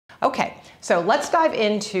Okay, so let's dive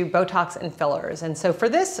into Botox and fillers. And so for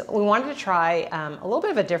this, we wanted to try a little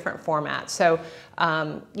bit of a different format. So,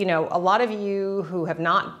 you know, a lot of you who have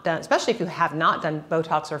not done, especially if you have not done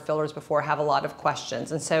Botox or fillers before, have a lot of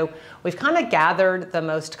questions. And so we've kind of gathered the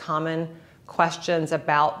most common questions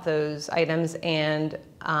about those items, and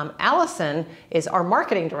Allison is our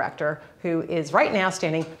marketing director, who is right now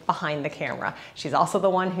standing behind the camera. She's also the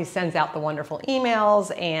one who sends out the wonderful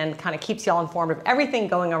emails and kind of keeps y'all informed of everything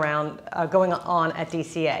going on at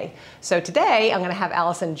DCA. So today I'm going to have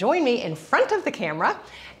Allison join me in front of the camera,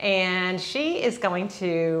 and she is going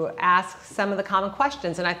to ask some of the common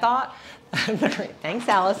questions. And I thought, thanks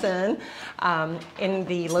Allison, in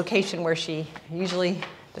the location where she usually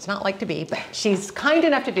does not like to be, but she's kind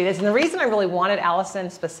enough to do this. And the reason I really wanted Allison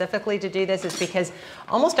specifically to do this is because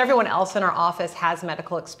almost everyone else in our office has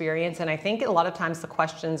medical experience. And I think a lot of times the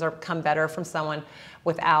questions come better from someone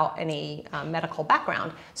without any medical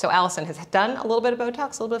background. So Allison has done a little bit of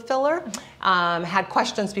Botox, a little bit of filler, had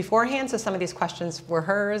questions beforehand. So some of these questions were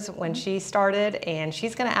hers when she started, and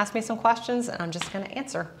she's gonna ask me some questions and I'm just gonna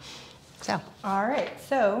answer. So. All right,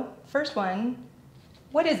 so first one,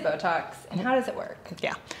 what is Botox and how does it work?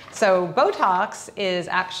 Yeah, so Botox is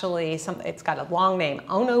actually it's got a long name,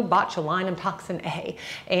 onabotulinum toxin A.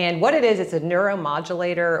 And what it is, it's a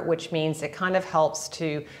neuromodulator, which means it kind of helps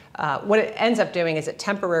to, what it ends up doing is it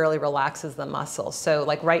temporarily relaxes the muscle. So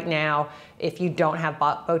like right now, if you don't have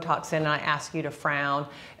Botox in and I ask you to frown,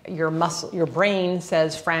 your brain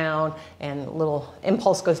says frown, and a little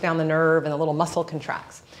impulse goes down the nerve and the little muscle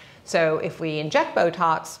contracts. So if we inject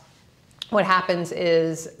Botox, what happens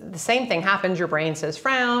is the same thing happens. Your brain says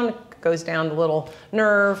frown, goes down the little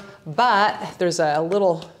nerve, but there's a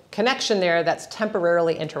little connection there that's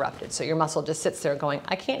temporarily interrupted. So your muscle just sits there going,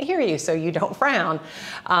 I can't hear you, so you don't frown.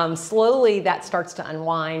 Slowly that starts to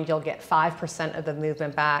unwind. You'll get 5% of the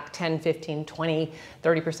movement back, 10, 15, 20,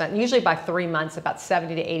 30%. Usually by 3 months, about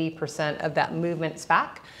 70 to 80% of that movement's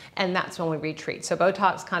back. And that's when we retreat. So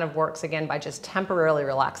Botox kind of works again by just temporarily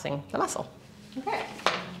relaxing the muscle. Okay.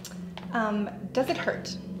 Does it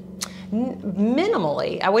hurt?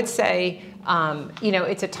 Minimally, I would say, you know,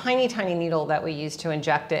 it's a tiny, tiny needle that we use to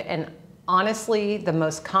inject it. And honestly, the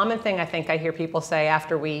most common thing I think I hear people say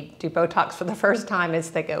after we do Botox for the first time is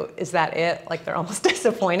they go, is that it? Like they're almost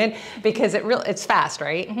disappointed because it's fast,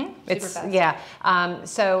 right? Mm-hmm. It's super fast. Yeah.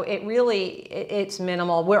 So it's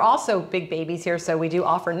minimal. We're also big babies here, so we do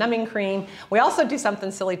offer numbing cream. We also do something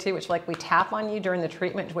silly too, which like we tap on you during the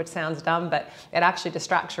treatment, which sounds dumb, but it actually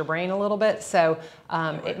distracts your brain a little bit. So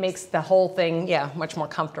it makes the whole thing, yeah, much more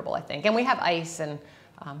comfortable, I think. And we have ice, and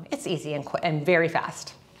it's easy and very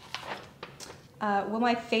fast. Will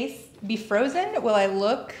my face be frozen? Will I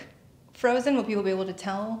look frozen? Will people be able to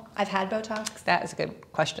tell I've had Botox? That is a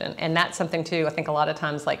good question. And that's something too, I think a lot of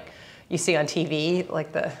times like you see on TV,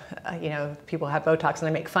 like you know, people have Botox and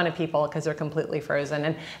they make fun of people because they're completely frozen.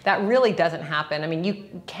 And that really doesn't happen. I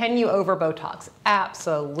mean, can you over Botox?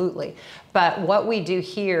 Absolutely. But what we do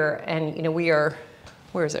here, and you know, we are,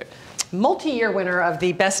 where is it? Multi-year winner of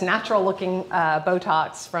the best natural looking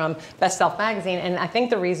Botox from Best Self magazine. And I think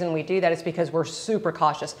the reason we do that is because we're super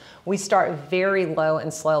cautious. We start very low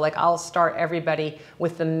and slow. Like I'll start everybody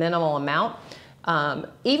with the minimal amount.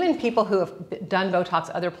 Even people who have done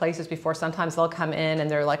Botox other places before, sometimes they'll come in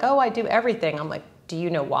and they're like, oh, I do everything. I'm like, do you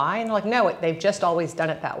know why? And they're like, no, they've just always done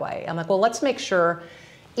it that way. I'm like, well, let's make sure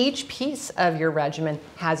each piece of your regimen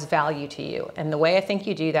has value to you. And the way I think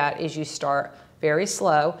you do that is you start very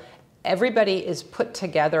slow. Everybody is put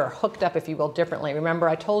together, or hooked up, if you will, differently. Remember,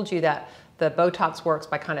 I told you that the Botox works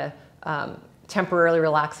by kind of temporarily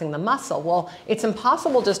relaxing the muscle. Well, it's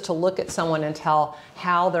impossible just to look at someone and tell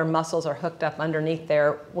how their muscles are hooked up underneath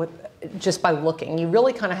there just by looking. You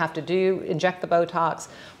really kind of have to inject the Botox.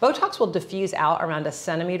 Botox will diffuse out around 1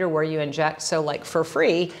 centimeter where you inject. So like for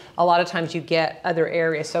free, a lot of times you get other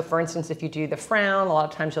areas. So for instance, if you do the frown, a lot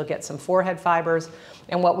of times you'll get some forehead fibers.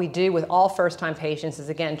 And what we do with all first-time patients is,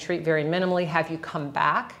 again, treat very minimally, have you come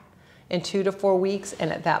back in 2 to 4 weeks,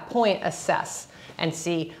 and at that point assess and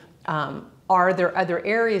see, are there other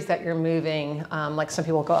areas that you're moving? Like some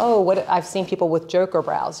people go, oh, I've seen people with Joker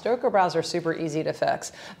brows. Joker brows are super easy to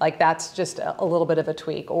fix. Like that's just a little bit of a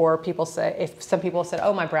tweak. Or people say, if some people said,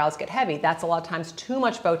 oh, my brows get heavy, that's a lot of times too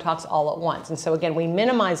much Botox all at once. And so again, we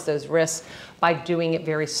minimize those risks by doing it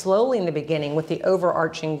very slowly in the beginning with the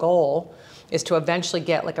overarching goal is to eventually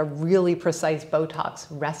get like a really precise Botox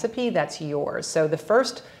recipe that's yours. So the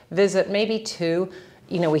first visit, maybe 2,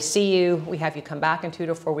 you know, we see you, we have you come back in 2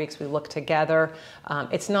 to 4 weeks, we look together.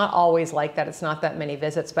 It's not always like that, it's not that many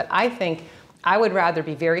visits, but I think I would rather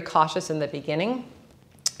be very cautious in the beginning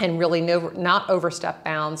and really not overstep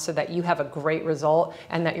bounds so that you have a great result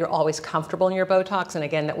and that you're always comfortable in your Botox. And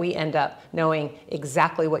again, that we end up knowing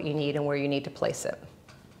exactly what you need and where you need to place it.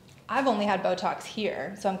 I've only had Botox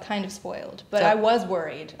here, so I'm kind of spoiled. But I was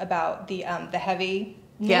worried about the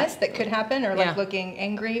heaviness that could happen, or like looking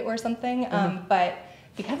angry or something. But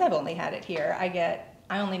because I've only had it here,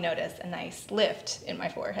 I only notice a nice lift in my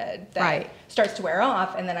forehead that starts to wear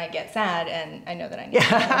off, and then I get sad and I know that I need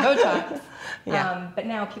Botox. But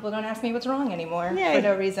now people don't ask me what's wrong anymore for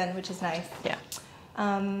no reason, which is nice.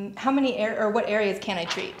 How many what areas can I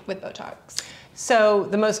treat with Botox? So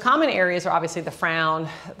the most common areas are obviously the frown,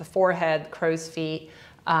 the forehead, crow's feet.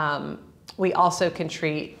 We also can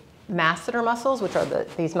treat masseter muscles, which are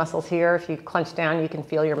these muscles here. If you clench down, you can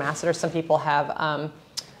feel your masseter. Some people have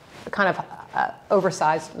kind of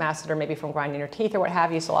oversized masseter, maybe from grinding your teeth or what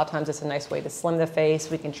have you. So a lot of times it's a nice way to slim the face.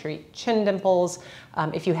 We can treat chin dimples.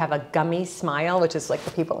 If you have a gummy smile, which is like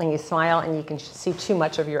the people when you smile and you can see too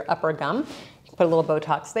much of your upper gum, you can put a little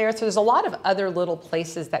Botox there. So there's a lot of other little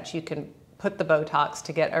places that you can put the Botox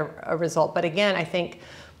to get a result. But again, I think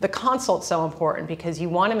the consult's so important because you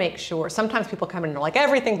want to make sure, sometimes people come in and they're like,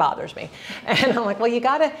 everything bothers me. And I'm like, well, you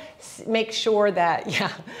got to make sure that,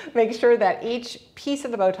 each piece of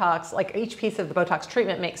the Botox, like each piece of the Botox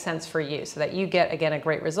treatment makes sense for you so that you get, again, a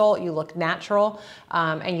great result, you look natural,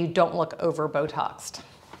 and you don't look over Botoxed.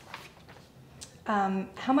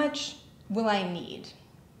 How much will I need?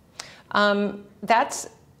 That's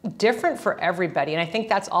different for everybody, and I think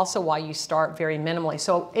that's also why you start very minimally.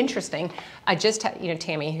 So interesting, I just had,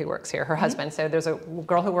 Tammy, who works here, her husband, so there's a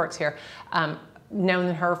girl who works here,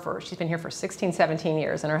 known her she's been here for 16, 17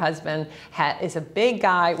 years, and her husband is a big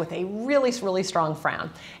guy with a really, really strong frown,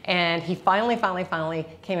 and he finally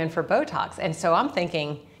came in for Botox, and so I'm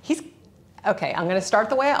thinking, okay, I'm gonna start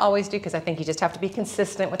the way I always do, because I think you just have to be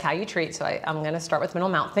consistent with how you treat, so I'm gonna start with minimal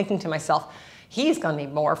amount, thinking to myself, he's gonna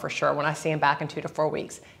need more for sure when I see him back in 2 to 4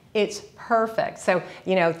 weeks. It's perfect. So,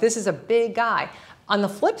 this is a big guy. On the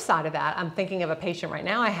flip side of that, I'm thinking of a patient right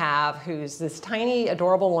now I have who's this tiny,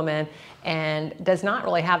 adorable woman and does not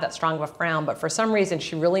really have that strong of a frown, but for some reason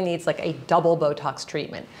she really needs like a double Botox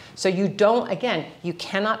treatment. So you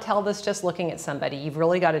cannot tell this just looking at somebody. You've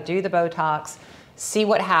really got to do the Botox, see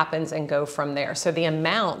what happens, and go from there. So the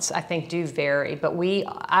amounts, I think, do vary, but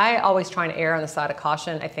I always try and err on the side of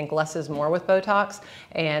caution. I think less is more with Botox,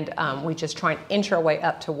 and we just try and inch our way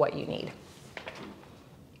up to what you need.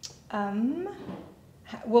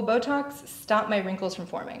 Will Botox stop my wrinkles from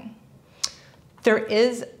forming? There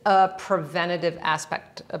is a preventative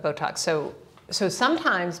aspect of Botox. So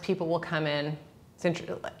sometimes people will come in,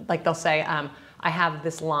 like they'll say, I have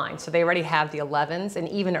this line. So they already have the 11s and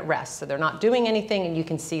even at rest. So they're not doing anything and you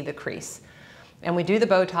can see the crease. And we do the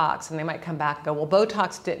Botox and they might come back and go, well,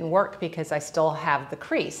 Botox didn't work because I still have the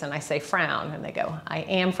crease. And I say, frown. And they go, I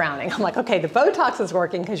am frowning. I'm like, okay, the Botox is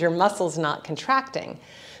working because your muscle's not contracting.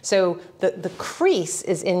 So the crease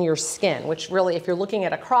is in your skin, which really, if you're looking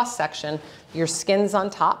at a cross section, your skin's on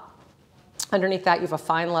top. Underneath that, you have a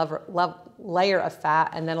fine layer of fat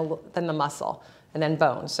and then the muscle, and then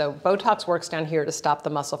bone. So Botox works down here to stop the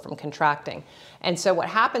muscle from contracting. And so what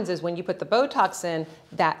happens is when you put the Botox in,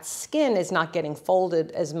 that skin is not getting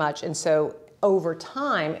folded as much. And so over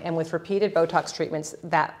time, and with repeated Botox treatments,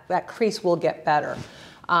 that crease will get better.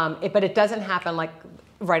 But it doesn't happen like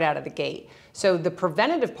right out of the gate. So the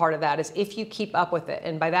preventative part of that is if you keep up with it.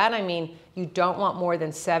 And by that I mean you don't want more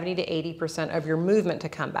than 70 to 80% of your movement to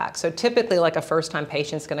come back. So typically like a first-time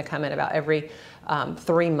patient's gonna come in about every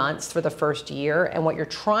 3 months for the first year. And what you're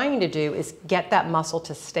trying to do is get that muscle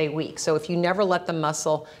to stay weak. So if you never let the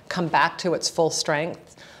muscle come back to its full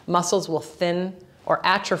strength, muscles will thin or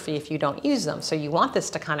atrophy if you don't use them. So you want this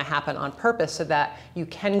to kind of happen on purpose so that you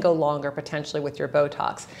can go longer potentially with your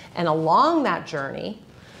Botox. And along that journey,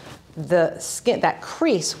 the skin, that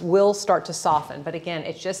crease will start to soften. But again,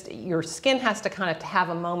 it's just your skin has to kind of have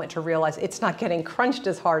a moment to realize it's not getting crunched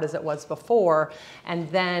as hard as it was before, and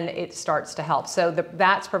then it starts to help. So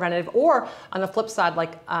that's preventative. Or on the flip side,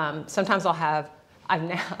 like sometimes I've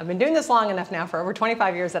been doing this long enough now for over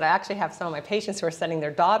 25 years that I actually have some of my patients who are sending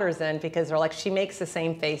their daughters in because they're like, she makes the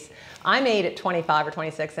same face I made at 25 or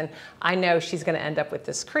 26, and I know she's going to end up with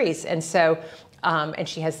this crease. And so and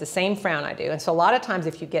she has the same frown I do. And so a lot of times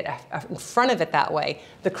if you get in front of it that way,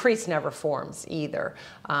 the crease never forms either.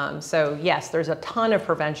 So yes, there's a ton of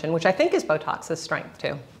prevention, which I think is Botox's strength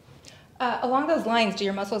too. Along those lines, do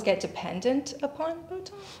your muscles get dependent upon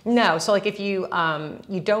Botox? No, so like if you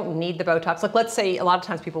you don't need the Botox, like let's say a lot of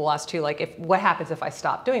times people will ask too, like what happens if I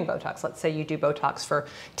stop doing Botox? Let's say you do Botox for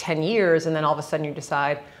 10 years and then all of a sudden you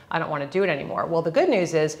decide, I don't want to do it anymore. Well, the good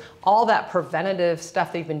news is all that preventative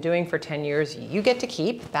stuff that you've been doing for 10 years, you get to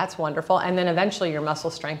keep. That's wonderful. And then eventually your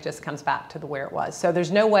muscle strength just comes back to where it was. So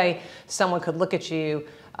there's no way someone could look at you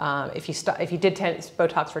if you did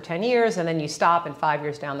Botox for 10 years and then you stop and 5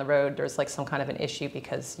 years down the road, there's like some kind of an issue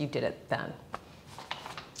because you did it then.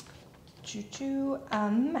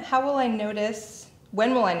 How will I notice,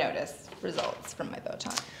 when will I notice results from my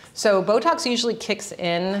Botox? So Botox usually kicks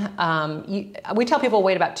in, we tell people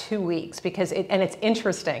wait about 2 weeks because and it's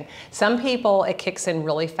interesting. Some people, it kicks in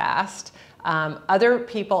really fast. Other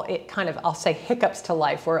people, it kind of, I'll say hiccups to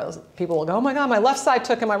life where people will go, oh my God, my left side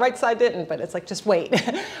took and my right side didn't, but it's like, just wait.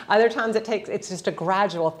 Other times it's just a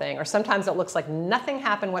gradual thing, or sometimes it looks like nothing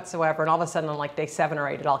happened whatsoever and all of a sudden on like day 7 or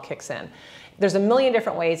 8, it all kicks in. There's a million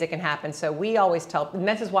different ways it can happen. So we always tell, and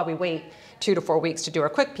this is why we wait 2 to 4 weeks to do our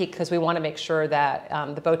quick peek, because we want to make sure that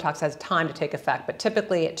the Botox has time to take effect. But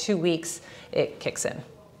typically at 2 weeks, it kicks in.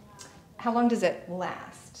 How long does it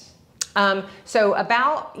last? So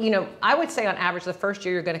about, I would say on average, the first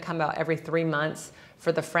year you're going to come out every 3 months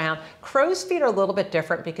for the frown. Crow's feet are a little bit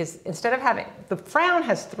different because instead of having, the frown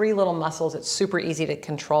has 3 little muscles. It's super easy to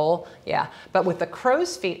control. Yeah. But with the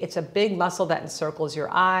crow's feet, it's a big muscle that encircles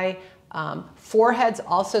your eye. Forehead's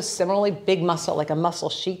also similarly big muscle, like a muscle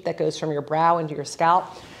sheet that goes from your brow into your scalp.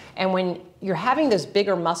 And when you're having those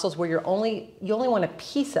bigger muscles where you only want a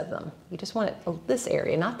piece of them, you just want this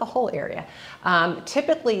area, not the whole area.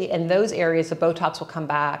 Typically in those areas, the Botox will come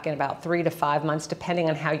back in about 3 to 5 months, depending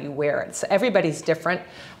on how you wear it. So everybody's different.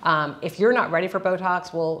 If you're not ready for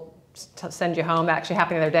Botox, we'll send you home. That actually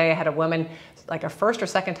happened the other day. I had a woman, like a first or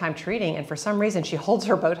second time treating, and for some reason she holds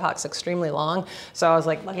her Botox extremely long. So I was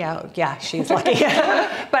like, yeah, she's lucky.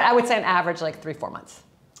 But I would say on average, like 3 to 4 months.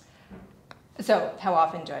 So how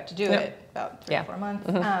often do I have to do it? About 3 or 4 months.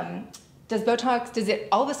 Mm-hmm. Does Botox, does it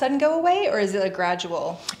all of a sudden go away, or is it a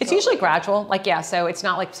gradual? It's usually gradual. So it's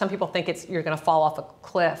not like some people think you're going to fall off a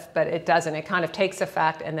cliff, but it doesn't. It kind of takes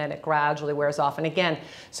effect and then it gradually wears off. And again,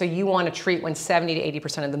 so you want to treat when 70 to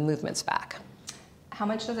 80% of the movement's back. How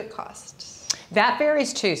much does it cost? That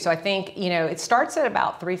varies too. So I think, it starts at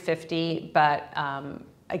about $350, but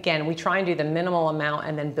again, we try and do the minimal amount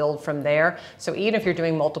and then build from there. So even if you're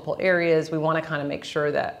doing multiple areas, we want to kind of make sure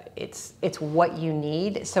that it's what you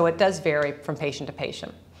need. So it does vary from patient to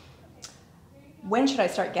patient. When should I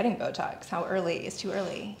start getting Botox? How early is too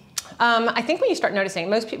early? I think when you start noticing,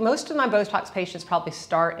 most of my Botox patients probably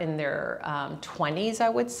start in their 20s, I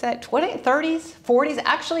would say, 30s, 40s.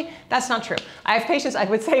 Actually, that's not true. I have patients, I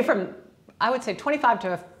would say 25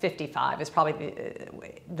 to 55 is probably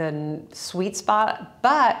the sweet spot.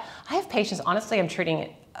 But I have patients, honestly, I'm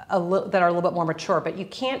treating that are a little bit more mature, but you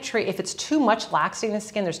can't treat, if it's too much laxity in the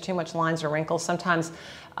skin, there's too much lines or wrinkles, sometimes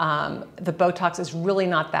the Botox is really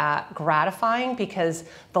not that gratifying because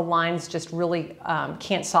the lines just really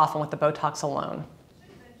can't soften with the Botox alone.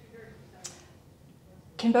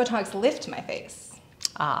 Can Botox lift my face?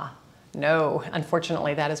 No,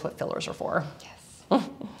 unfortunately, that is what fillers are for. Yes.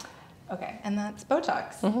 Okay, and that's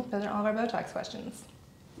Botox. Those are all of our Botox questions.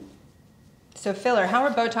 So filler, how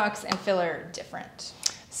are Botox and filler different?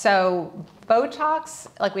 So Botox,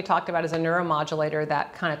 like we talked about, is a neuromodulator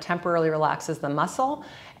that kind of temporarily relaxes the muscle,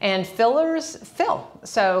 and fillers fill.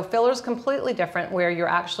 So fillers completely different, where you're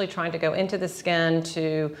actually trying to go into the skin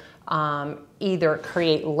to either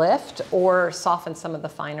create lift or soften some of the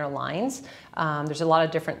finer lines. There's a lot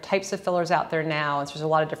of different types of fillers out there now, and there's a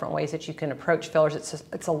lot of different ways that you can approach fillers.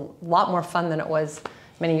 It's a lot more fun than it was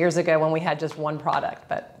many years ago when we had just one product,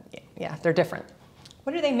 but yeah, they're different.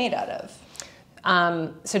 What are they made out of?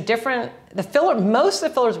 Most of the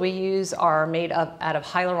fillers we use are made out of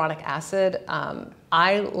hyaluronic acid.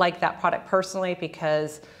 I like that product personally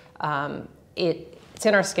because it's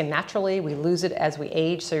in our skin naturally. We lose it as we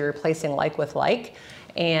age, so you're replacing like with like.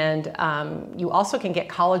 And you also can get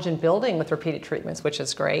collagen building with repeated treatments, which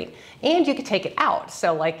is great. And you can take it out.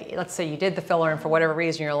 So like, let's say you did the filler and for whatever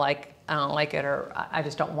reason you're like, I don't like it, or I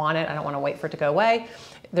just don't want it. I don't want to wait for it to go away.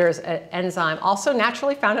 There's an enzyme also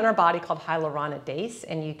naturally found in our body called hyaluronidase,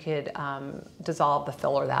 and you could dissolve the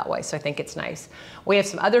filler that way. So I think it's nice. We have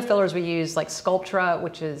some other fillers we use, like Sculptra,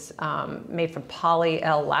 which is made from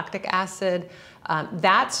poly-L-lactic acid.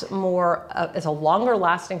 That's more, it's a longer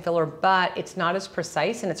lasting filler, but it's not as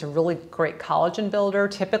precise, and it's a really great collagen builder.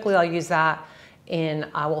 Typically I'll use that in,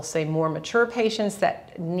 I will say, more mature patients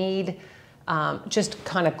that need just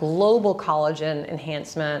kind of global collagen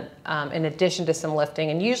enhancement in addition to some lifting.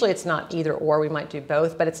 And usually it's not either or, we might do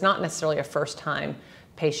both, but it's not necessarily a first-time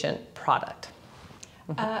patient product.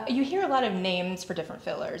 You hear a lot of names for different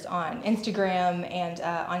fillers on Instagram and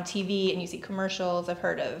on TV, and you see commercials. I've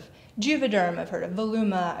heard of Juvederm, I've heard of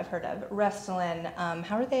Voluma, I've heard of Restylane.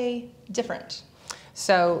 How are they different?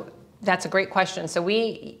 So that's a great question. So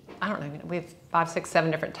I don't know, we have 5, 6,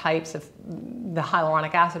 7 different types of the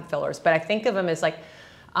hyaluronic acid fillers, but I think of them as like,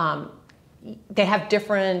 they have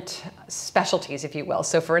different specialties, if you will.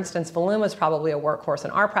 So for instance, Voluma is probably a workhorse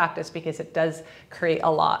in our practice because it does create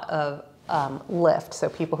a lot of lift. So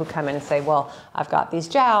people who come in and say, well, I've got these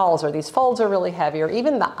jowls or these folds are really heavy, or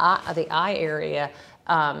even the eye area,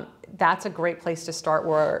 that's a great place to start,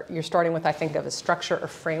 where you're starting with, I think, of a structure or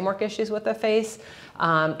framework issues with the face.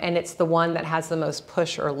 And it's the one that has the most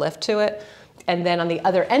push or lift to it. And then on the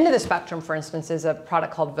other end of the spectrum, for instance, is a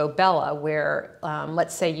product called Volbella, where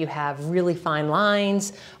let's say you have really fine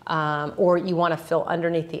lines, or you want to fill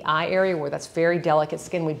underneath the eye area where that's very delicate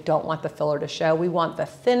skin. We don't want the filler to show. We want the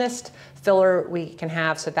thinnest filler we can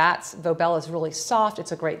have. So that's, Volbella is really soft.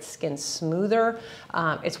 It's a great skin smoother.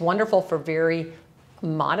 It's wonderful for very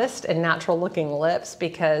modest and natural looking lips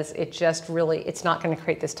because it just really, it's not going to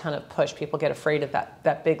create this ton of push. People get afraid of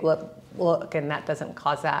that big lip look, and that doesn't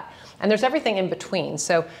cause that. And there's everything in between.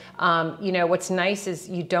 So, you know, what's nice is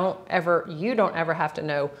you don't ever have to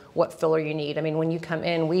know what filler you need. I mean, when you come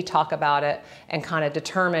in, we talk about it and kind of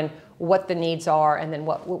determine what the needs are, and then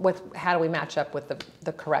how do we match up with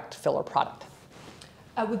the correct filler product.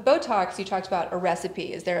 With Botox, you talked about a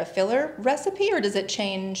recipe. Is there a filler recipe, or does it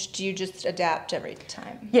change? Do you just adapt every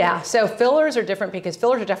time? Yeah, so fillers are different because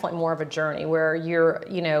fillers are definitely more of a journey where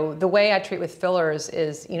you know, the way I treat with fillers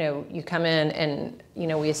is, you know, you come in and, you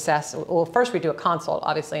know, we assess, well, first we do a consult,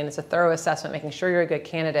 obviously, and it's a thorough assessment, making sure you're a good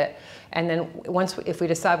candidate. And then if we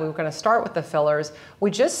decide we were going to start with the fillers,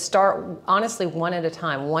 we just start, honestly, one at a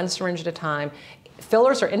time, one syringe at a time.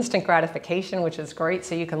 Fillers are instant gratification, which is great.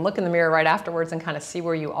 So you can look in the mirror right afterwards and kind of see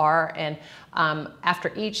where you are. And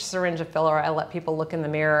after each syringe of filler, I let people look in the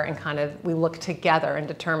mirror and we look together and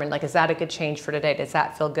determine, like, is that a good change for today? Does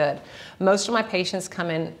that feel good? Most of my patients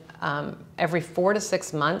come in every 4 to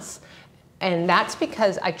 6 months. And that's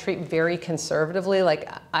because I treat very conservatively.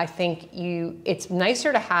 Like, I think it's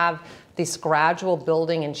nicer to have this gradual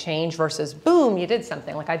building and change versus boom, you did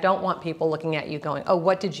something. Like, I don't want people looking at you going, oh,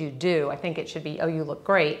 what did you do? I think it should be, oh, you look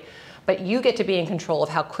great. But you get to be in control of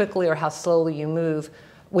how quickly or how slowly you move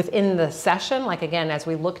within the session. Like, again, as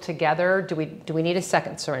we look together, do we need a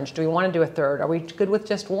second syringe? Do we want to do a third? Are we good with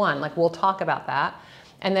just one? Like, we'll talk about that.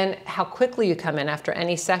 And then how quickly you come in after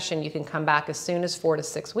any session. You can come back as soon as 4 to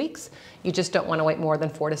 6 weeks. You just don't want to wait more than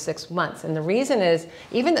 4 to 6 months. And the reason is,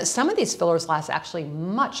 even that some of these fillers last actually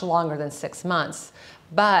much longer than 6 months,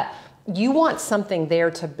 but you want something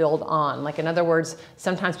there to build on. Like, in other words,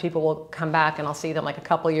 sometimes people will come back and I'll see them like a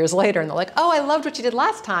couple years later and they're like, oh, I loved what you did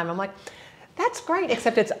last time. I'm like, that's great,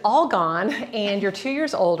 except it's all gone and you're 2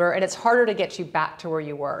 years older and it's harder to get you back to where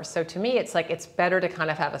you were. So to me, it's like, it's better to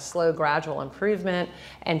kind of have a slow, gradual improvement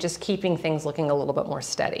and just keeping things looking a little bit more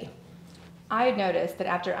steady. I noticed that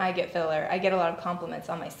after I get filler, I get a lot of compliments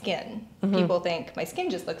on my skin. Mm-hmm. People think my skin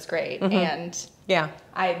just looks great. Mm-hmm. And yeah,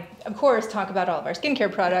 I, of course, talk about all of our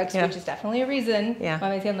skincare products, which is definitely a reason why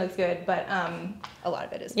my skin looks good, but a lot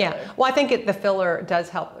of it is filler. Yeah, well, I think the filler does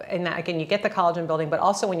help in that, again, you get the collagen building, but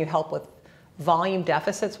also when you help with volume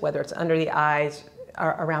deficits, whether it's under the eyes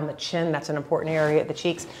or around the chin, that's an important area, the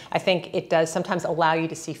cheeks. I think it does sometimes allow you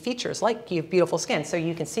to see features, like you have beautiful skin, so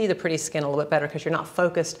you can see the pretty skin a little bit better because you're not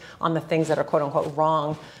focused on the things that are quote unquote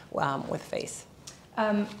wrong with face.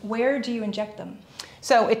 Where do you inject them?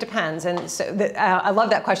 So it depends, and so I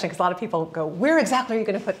love that question because a lot of people go, where exactly are you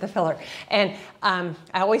going to put the filler? And I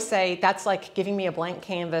always say that's like giving me a blank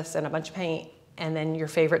canvas and a bunch of paint and then your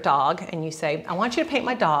favorite dog, and you say, I want you to paint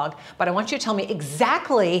my dog, but I want you to tell me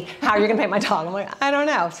exactly how you're gonna paint my dog. I'm like, I don't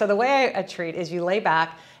know. So the way I treat is you lay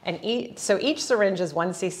back and eat. So each syringe is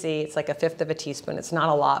 1 cc, it's like 1/5 of a teaspoon, it's not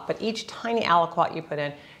a lot, but each tiny aliquot you put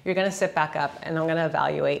in, you're gonna sit back up and I'm gonna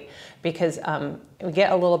evaluate because we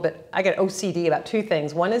get a little bit, I get OCD about 2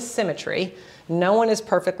 things. One is symmetry. No one is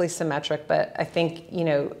perfectly symmetric, but I think, you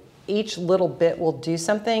know, each little bit will do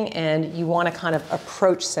something and you want to kind of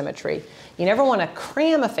approach symmetry. You never want to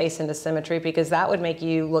cram a face into symmetry because that would make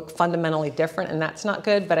you look fundamentally different and that's not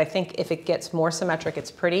good, but I think if it gets more symmetric, it's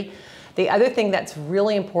pretty. The other thing that's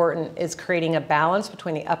really important is creating a balance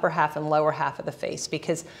between the upper half and lower half of the face,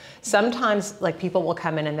 because sometimes like people will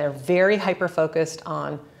come in and they're very hyper-focused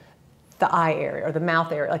on the eye area or the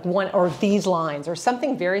mouth area, like one, or these lines or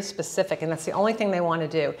something very specific, and that's the only thing they want to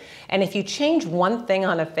do. And if you change one thing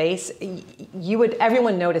on a face,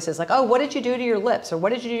 everyone notices, like, oh, what did you do to your lips, or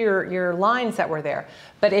what did you do to your lines that were there?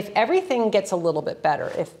 But if everything gets a little bit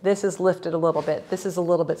better, if this is lifted a little bit, this is a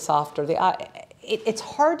little bit softer, the eye, it's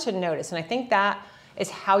hard to notice. And I think that is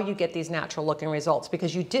how you get these natural looking results,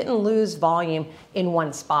 because you didn't lose volume in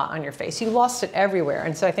one spot on your face. You lost it everywhere.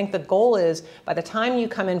 And so I think the goal is, by the time you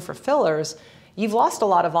come in for fillers, you've lost a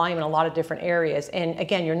lot of volume in a lot of different areas. And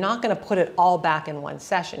again, you're not going to put it all back in one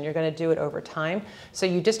session. You're going to do it over time. So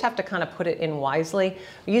you just have to kind of put it in wisely.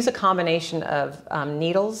 We use a combination of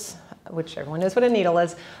needles, which everyone knows what a needle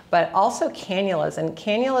is, but also cannulas. And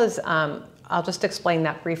cannulas, I'll just explain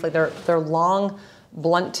that briefly. They're long,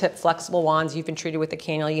 blunt tip flexible wands. You've been treated with a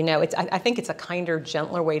cannula, you know, I think it's a kinder,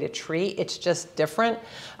 gentler way to treat. It's just different.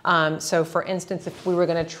 So for instance, if we were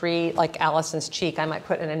going to treat like Allison's cheek, I might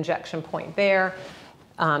put an injection point there.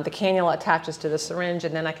 The cannula attaches to the syringe,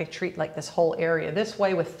 and then I could treat like this whole area this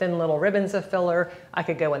way with thin little ribbons of filler. I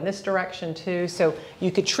could go in this direction too. So you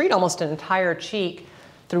could treat almost an entire cheek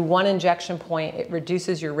through one injection point. It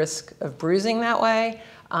reduces your risk of bruising that way.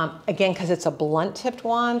 Again, because it's a blunt tipped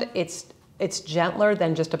wand, it's gentler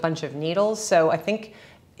than just a bunch of needles. So I think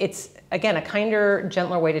it's, again, a kinder,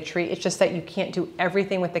 gentler way to treat. It's just that you can't do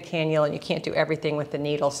everything with the cannula and you can't do everything with the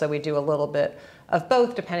needle. So we do a little bit of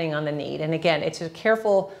both depending on the need. And again, it's a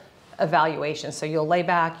careful evaluation. So you'll lay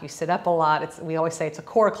back, you sit up a lot. We always say it's a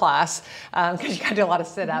core class because you gotta do a lot of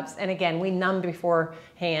sit-ups. And again, we numb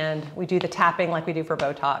beforehand. We do the tapping like we do for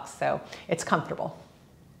Botox. So it's comfortable.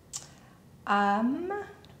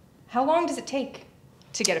 How long does it take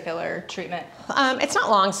to get a filler treatment? It's not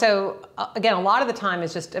long. So again, a lot of the time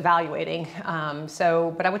is just evaluating.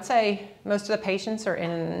 But I would say most of the patients are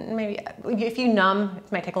in, maybe if you numb,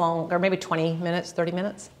 it might take longer, maybe 20 minutes, 30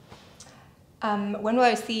 minutes. When will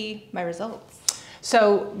I see my results?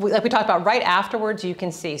 So like we talked about, right afterwards you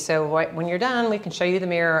can see. So when you're done, we can show you the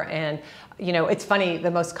mirror. And you know, it's funny,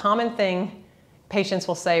 the most common thing patients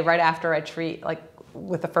will say right after I treat, like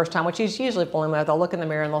with the first time, which is usually Voluma, they'll look in the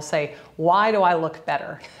mirror and they'll say, why do I look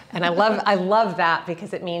better? And I love that,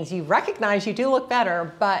 because it means you recognize you do look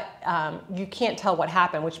better, but you can't tell what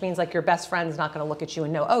happened, which means like your best friend's not going to look at you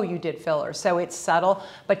and know, oh, you did filler. So it's subtle,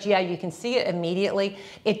 but yeah, you can see it immediately.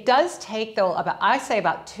 It does take though, I say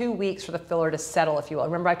about 2 weeks for the filler to settle, if you will.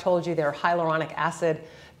 Remember I told you they're hyaluronic acid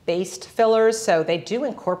based fillers, so they do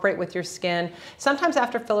incorporate with your skin. Sometimes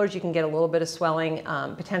after fillers you can get a little bit of swelling,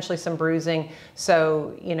 potentially some bruising.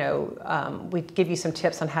 So, you know, we give you some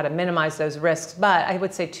tips on how to minimize those risks, but I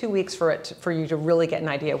would say 2 weeks for you to really get an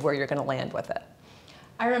idea of where you're going to land with it.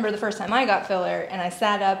 I remember the first time I got filler and I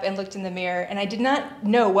sat up and looked in the mirror and I did not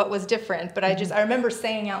know what was different, but I remember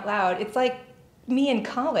saying out loud, it's like me in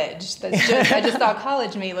college. I just saw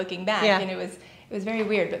college me looking back, yeah. And it was very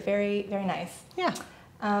weird, but very, very nice. Yeah.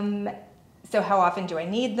 So how often do I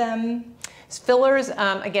need them? Fillers,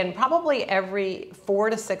 again, probably every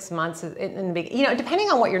 4 to 6 months in the, you know,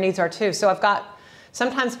 depending on what your needs are too. So I've got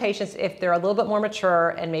sometimes patients, if they're a little bit more mature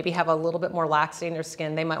and maybe have a little bit more laxity in their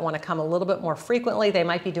skin, they might want to come a little bit more frequently. They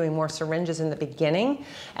might be doing more syringes in the beginning.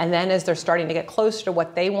 And then as they're starting to get closer to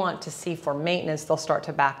what they want to see for maintenance, they'll start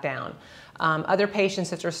to back down. Other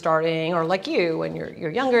patients, if they're starting, or like you, when you're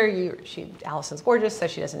younger, Allison's gorgeous, so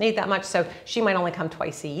she doesn't need that much. So she might only come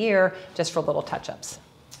twice a year just for little touch-ups.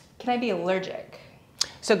 Can I be allergic?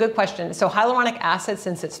 So good question. So hyaluronic acid,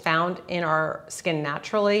 since it's found in our skin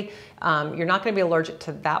naturally, you're not going to be allergic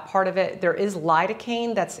to that part of it. There is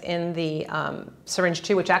lidocaine that's in the syringe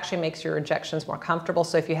too, which actually makes your injections more comfortable.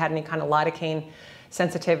 So if you had any kind of lidocaine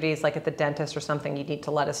sensitivities, like at the dentist or something, you need to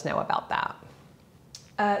let us know about that.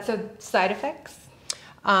 So side effects?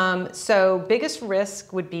 So biggest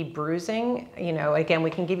risk would be bruising. You know, again,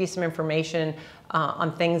 we can give you some information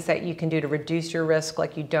on things that you can do to reduce your risk,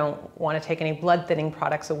 like you don't want to take any blood thinning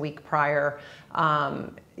products a week prior.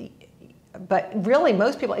 But really,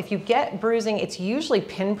 most people, if you get bruising, it's usually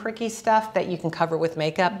pinpricky stuff that you can cover with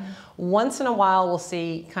makeup. Mm-hmm. Once in a while, we'll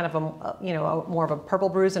see kind of more of a purple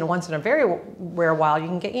bruise, and once in a very rare while, you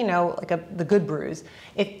can get, you know, like the good bruise.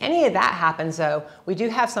 If any of that happens, though, we do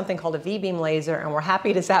have something called a V-beam laser, and we're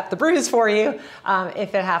happy to zap the bruise for you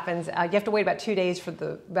if it happens. You have to wait about 2 days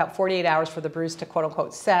about 48 hours for the bruise to quote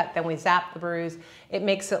unquote set. Then we zap the bruise. It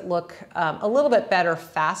makes it look a little bit better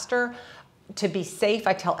faster. to be safe,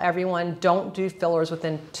 I tell everyone, don't do fillers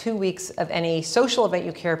within 2 weeks of any social event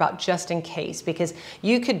you care about, just in case, because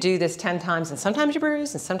you could do this 10 times and sometimes you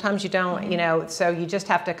bruise and sometimes you don't, you know, so you just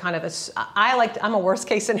have to kind of, I'm a worst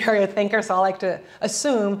case scenario thinker, so I like to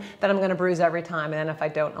assume that I'm gonna bruise every time, and then if I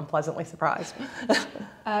don't, I'm pleasantly surprised.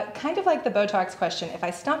 Kind of like the Botox question, if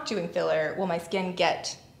I stop doing filler, will my skin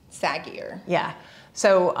get saggier? Yeah.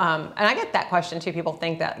 So, and I get that question too. People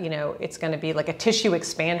think that, you know, it's going to be like a tissue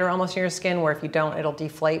expander almost in your skin, where if you don't, it'll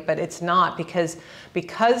deflate, but it's not, because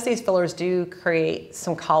these fillers do create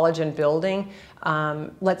some collagen building.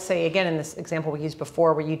 Let's say, again, in this example we used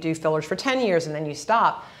before, where you do fillers for 10 years and then you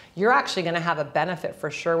stop, you're actually going to have a benefit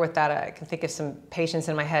for sure with that. I can think of some patients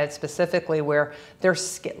in my head specifically where their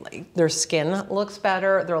skin looks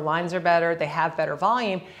better, their lines are better, they have better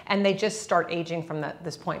volume, and they just start aging from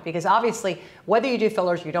this point. Because obviously, whether you do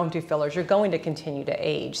fillers or you don't do fillers, you're going to continue to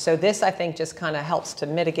age. So this, I think, just kind of helps to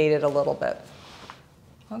mitigate it a little bit.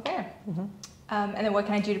 Okay. And then what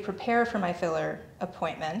can I do to prepare for my filler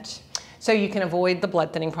appointment? So you can avoid the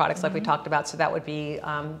blood thinning products like we talked about. So that would be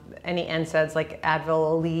any NSAIDs like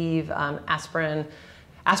Advil, Aleve, aspirin.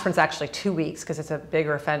 Aspirin's actually 2 weeks because it's a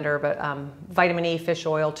bigger offender, but vitamin E, fish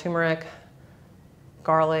oil, turmeric,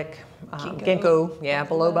 garlic, ginkgo, yeah,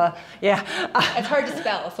 biloba, yeah. It's hard to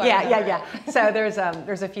spell. So yeah. So there's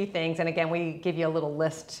a few things, and again, we give you a little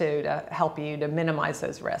list to help you to minimize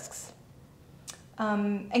those risks.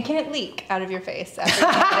 And can it leak out of your face after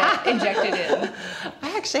you have it injected in?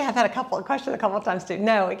 I actually have had a question a couple of times too.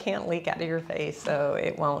 No, it can't leak out of your face, so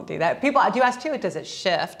it won't do that. People do ask too, does it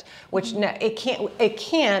shift? Which no, it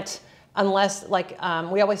can't unless, like,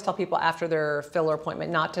 we always tell people after their filler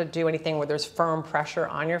appointment not to do anything where there's firm pressure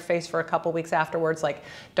on your face for a couple weeks afterwards. Like,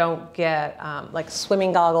 don't get like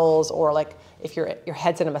swimming goggles, or like if your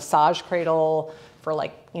head's in a massage cradle for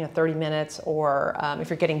like 30 minutes, or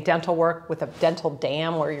if you're getting dental work with a dental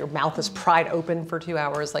dam where your mouth is pried open for 2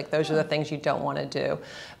 hours, like those are the things you don't want to do.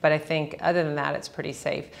 But I think other than that, it's pretty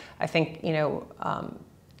safe. I think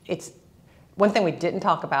it's one thing we didn't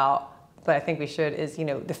talk about, but I think we should, is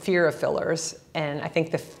the fear of fillers. And I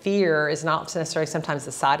think the fear is not necessarily sometimes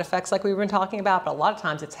the side effects like we've been talking about, but a lot of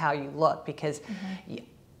times it's how you look, because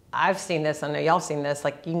I've seen this, I know y'all seen this,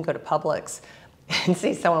 like you can go to Publix and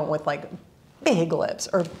see someone with like big lips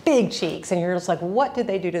or big cheeks, and you're just like, what did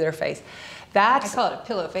they do to their face? I call it a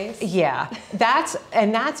pillow face. Yeah,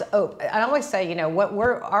 I always say,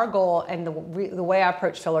 our goal and the way I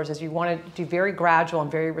approach fillers is you want to do very gradual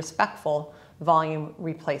and very respectful volume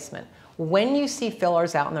replacement. When you see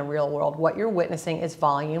fillers out in the real world, what you're witnessing is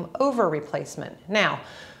volume over replacement. Now,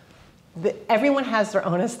 everyone has their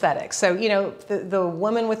own aesthetic. So, the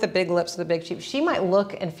woman with the big lips, the big cheeks, she might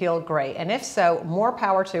look and feel great. And if so, more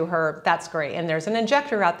power to her, that's great. And there's an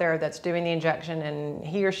injector out there that's doing the injection, and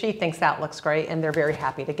he or she thinks that looks great, and they're very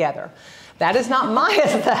happy together. That is not my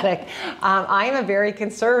aesthetic. I am a very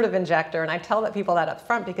conservative injector, and I tell people that up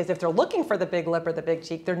front, because if they're looking for the big lip or the big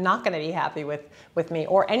cheek, they're not going to be happy with me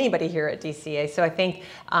or anybody here at DCA. So I think,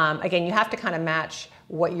 again, you have to kind of match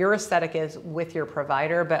what your aesthetic is with your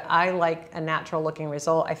provider, but I like a natural looking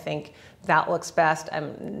result. I think that looks best.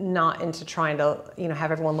 I'm not into trying to,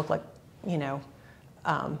 have everyone look like, the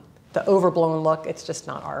overblown look. It's just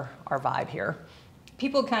not our vibe here.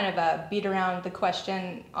 People kind of beat around the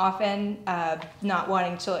question often, not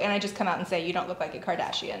wanting to, and I just come out and say, you don't look like a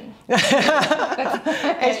Kardashian.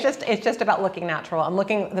 It's just about looking natural and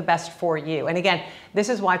looking the best for you. And again, this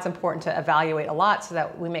is why it's important to evaluate a lot, so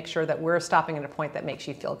that we make sure that we're stopping at a point that makes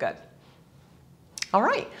you feel good. All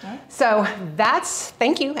right. So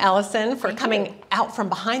thank you, Allison, for coming out from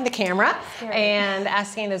behind the camera and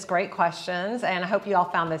asking those great questions. And I hope you all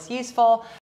found this useful.